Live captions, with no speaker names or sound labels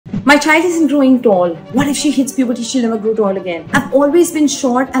My child isn't growing tall. What if she hits puberty, she'll never grow tall again? I've always been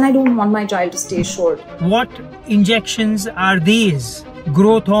short and I don't want my child to stay short. What injections are these?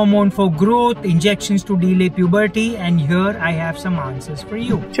 Growth hormone for growth, injections to delay puberty, and here I have some answers for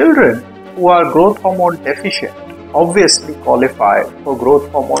you. Children who are growth hormone deficient obviously qualify for growth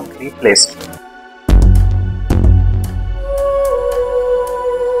hormone replacement.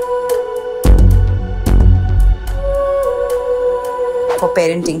 For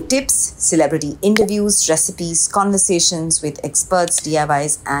parenting tips, celebrity interviews, recipes, conversations with experts,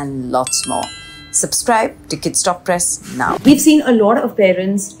 DIYs, and lots more. Subscribe to Kids Talk Press now. We've seen a lot of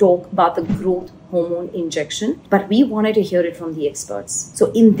parents talk about the growth hormone injection, but we wanted to hear it from the experts.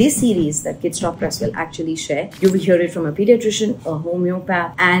 So in this series that Kids Talk Press will actually share, you will hear it from a pediatrician, a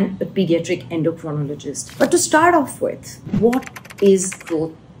homeopath, and a pediatric endocrinologist. But to start off with, what is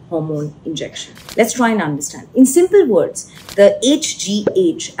growth hormone injection? Let's try and understand. In simple words, the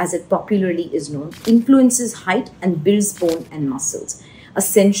HGH, as it popularly is known, influences height and builds bone and muscles,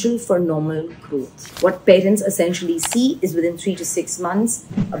 essential for normal growth. What parents essentially see is within 3 to 6 months,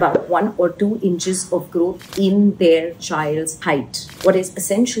 about 1 or 2 inches of growth in their child's height. What it's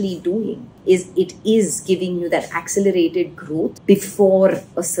essentially doing is it is giving you that accelerated growth before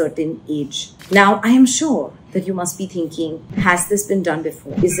a certain age. Now, I am sure that you must be thinking, has this been done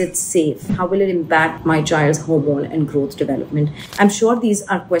before? Is it safe? How will it impact my child's hormone and growth development? I'm sure these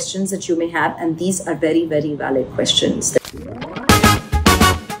are questions that you may have, and these are very, very valid questions.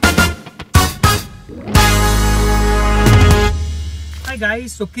 Hi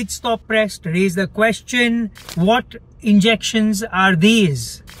guys, so Kids Talk Press raised the question, what injections are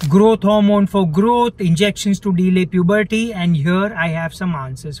these? Growth hormone for growth, injections to delay puberty, and here I have some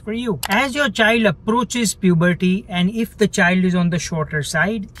answers for you. As your child approaches puberty, and if the child is on the shorter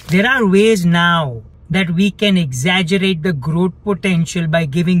side, there are ways now that we can exaggerate the growth potential by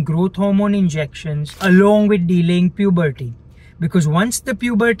giving growth hormone injections along with delaying puberty. Because once the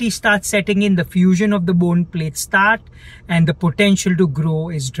puberty starts setting in, the fusion of the bone plates start and the potential to grow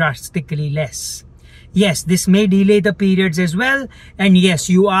is drastically less. Yes, this may delay the periods as well, and yes,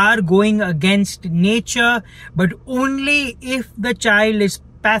 you are going against nature, but only if the child is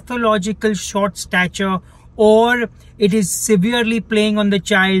pathological short stature or it is severely playing on the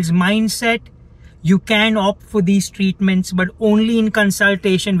child's mindset. You can opt for these treatments, but only in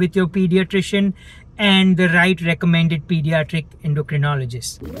consultation with your pediatrician and the right recommended pediatric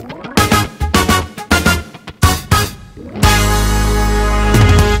endocrinologist.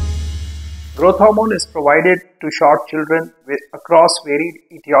 Growth hormone is provided to short children across varied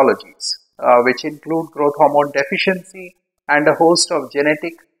etiologies, which include growth hormone deficiency and a host of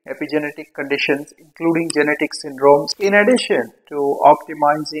genetic, epigenetic conditions, including genetic syndromes, in addition to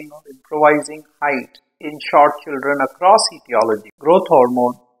optimizing or improvising height in short children across etiology. Growth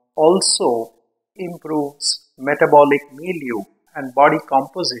hormone also improves metabolic milieu and body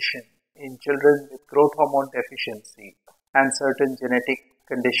composition in children with growth hormone deficiency and certain genetic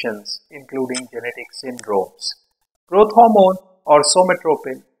conditions, including genetic syndromes. Growth hormone or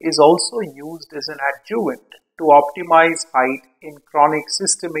somatropin is also used as an adjuvant to optimize height in chronic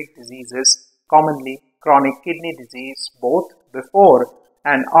systemic diseases, commonly chronic kidney disease, both before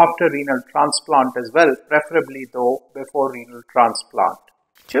and after renal transplant as well, preferably though before renal transplant.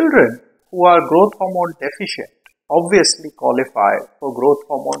 Children who are growth hormone deficient obviously qualify for growth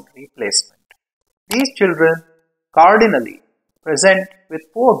hormone replacement. These children cardinally present with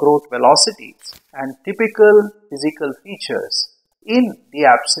poor growth velocities and typical physical features in the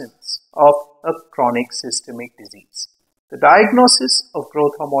absence of a chronic systemic disease. The diagnosis of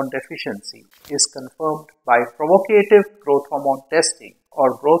growth hormone deficiency is confirmed by provocative growth hormone testing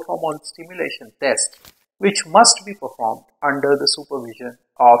or growth hormone stimulation test, which must be performed under the supervision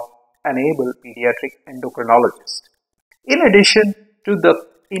of an able pediatric endocrinologist. In addition to the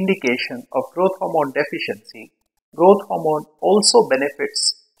indication of growth hormone deficiency, growth hormone also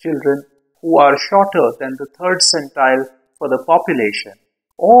benefits children who are shorter than the 3rd centile for the population,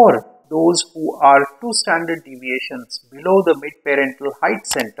 or those who are 2 standard deviations below the mid-parental height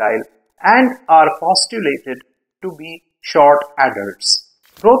centile and are postulated to be short adults.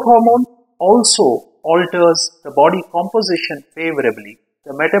 Growth hormone also alters the body composition favorably,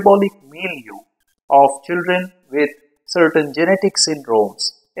 the metabolic milieu of children with certain genetic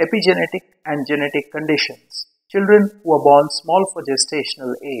syndromes, epigenetic and genetic conditions, children who are born small for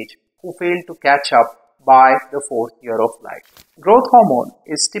gestational age, who fail to catch up by the 4th year of life. Growth hormone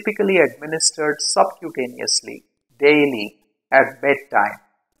is typically administered subcutaneously, daily, at bedtime.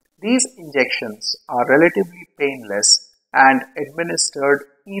 These injections are relatively painless and administered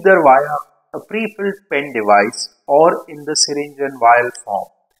either via a pre-filled pen device or in the syringe and vial form.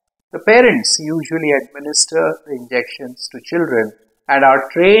 The parents usually administer the injections to children and are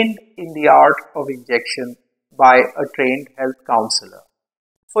trained in the art of injection by a trained health counselor.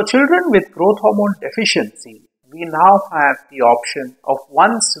 For children with growth hormone deficiency, we now have the option of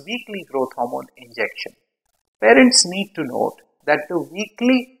once weekly growth hormone injection. Parents need to note that the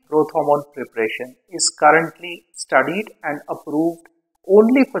weekly growth hormone preparation is currently studied and approved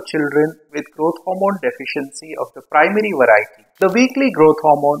only for children with growth hormone deficiency of the primary variety. The weekly growth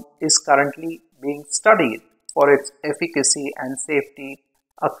hormone is currently being studied for its efficacy and safety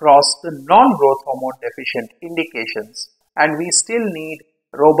across the non-growth hormone deficient indications, and we still need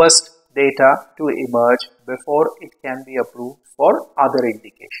robust data to emerge before it can be approved for other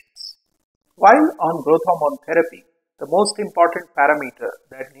indications. While on growth hormone therapy, the most important parameter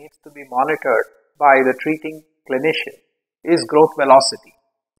that needs to be monitored by the treating clinician is growth velocity.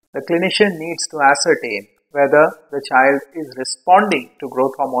 The clinician needs to ascertain whether the child is responding to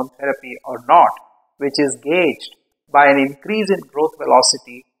growth hormone therapy or not, which is gauged by an increase in growth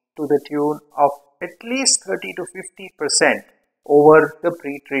velocity to the tune of at least 30 to 50% over the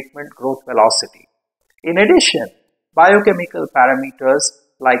pre-treatment growth velocity. In addition, biochemical parameters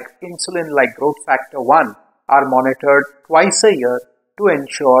like insulin-like growth factor 1 are monitored twice a year to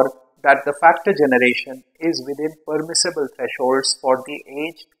ensure that the factor generation is within permissible thresholds for the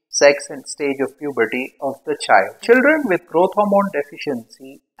age, sex and stage of puberty of the child. Children with growth hormone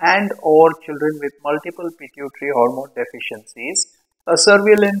deficiency and or children with multiple pituitary hormone deficiencies, a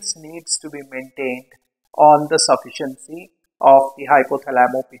surveillance needs to be maintained on the sufficiency of the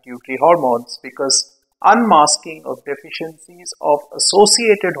hypothalamo-pituitary hormones, because unmasking of deficiencies of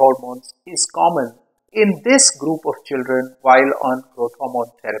associated hormones is common in this group of children while on growth hormone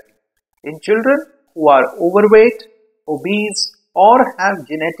therapy. In children who are overweight, obese, or have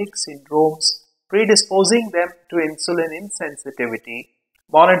genetic syndromes predisposing them to insulin insensitivity,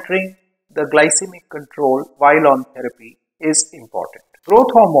 monitoring the glycemic control while on therapy is important.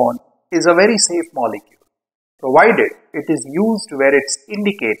 Growth hormone is a very safe molecule, provided it is used where it's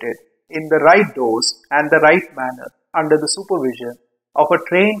indicated in the right dose and the right manner under the supervision of a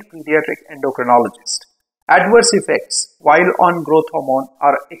trained pediatric endocrinologist. Adverse effects while on growth hormone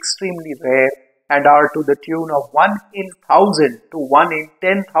are extremely rare and are to the tune of 1 in 1,000 to 1 in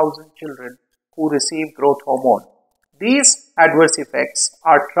 10,000 children who receive growth hormone. These adverse effects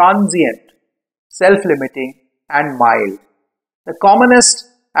are transient, self-limiting and mild. The commonest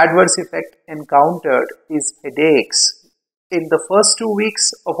adverse effect encountered is headaches in the first 2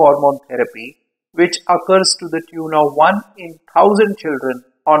 weeks of hormone therapy, which occurs to the tune of 1 in 1,000 children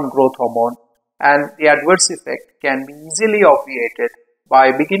on growth hormone, and the adverse effect can be easily obviated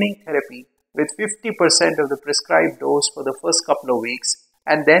by beginning therapy with 50% of the prescribed dose for the first couple of weeks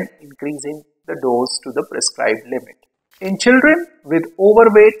and then increasing the dose to the prescribed limit. In children with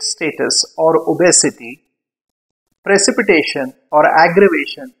overweight status or obesity, precipitation or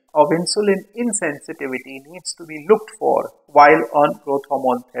aggravation of insulin insensitivity needs to be looked for while on growth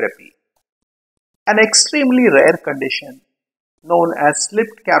hormone therapy. An extremely rare condition known as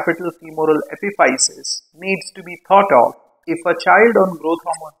slipped capital femoral epiphysis needs to be thought of if a child on growth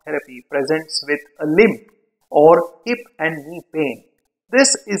hormone therapy presents with a limp or hip and knee pain.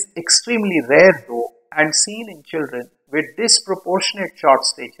 This is extremely rare though and seen in children with disproportionate short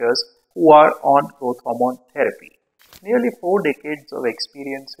statures who are on growth hormone therapy. Nearly 4 decades of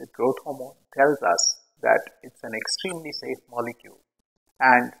experience with growth hormone tells us that it's an extremely safe molecule,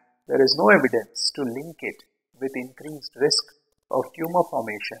 and there is no evidence to link it with increased risk of tumor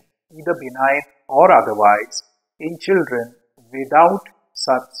formation, either benign or otherwise, in children without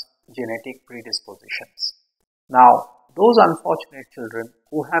such genetic predispositions. Now, those unfortunate children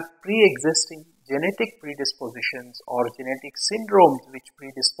who have pre-existing genetic predispositions or genetic syndromes which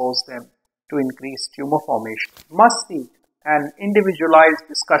predispose them to increased tumor formation must seek an individualized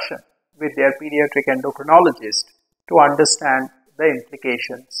discussion with their pediatric endocrinologist to understand the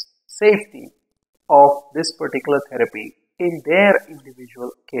implications, safety of this particular therapy in their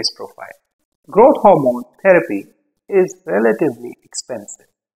individual case profile. Growth hormone therapy is relatively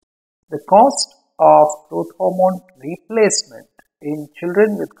expensive. The cost of growth hormone replacement in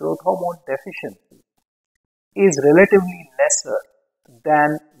children with growth hormone deficiency is relatively lesser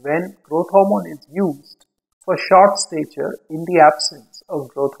than when growth hormone is used for short stature in the absence of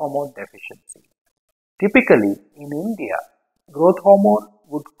growth hormone deficiency. Typically, in India, growth hormone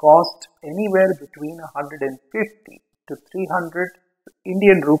would cost anywhere between 150 to 300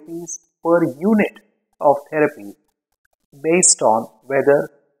 Indian rupees per unit of therapy based on whether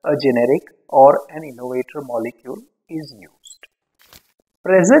a generic or an innovator molecule is used.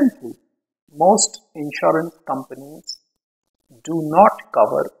 Presently, most insurance companies do not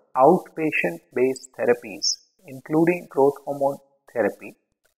cover outpatient-based therapies, including growth hormone therapy.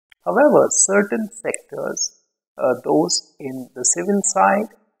 However, certain sectors, those in the civil side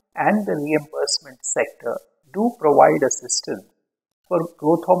and the reimbursement sector, do provide assistance for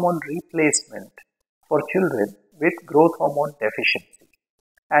growth hormone replacement for children with growth hormone deficiency.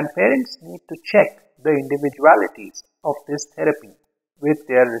 And parents need to check the individualities of this therapy with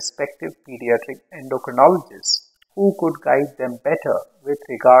their respective pediatric endocrinologists, who could guide them better with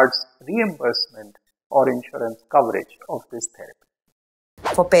regards reimbursement or insurance coverage of this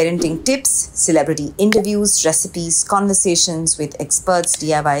therapy. For parenting tips, celebrity interviews, recipes, conversations with experts,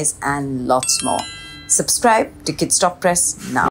 DIYs, and lots more. Subscribe to Kids Talk Press now.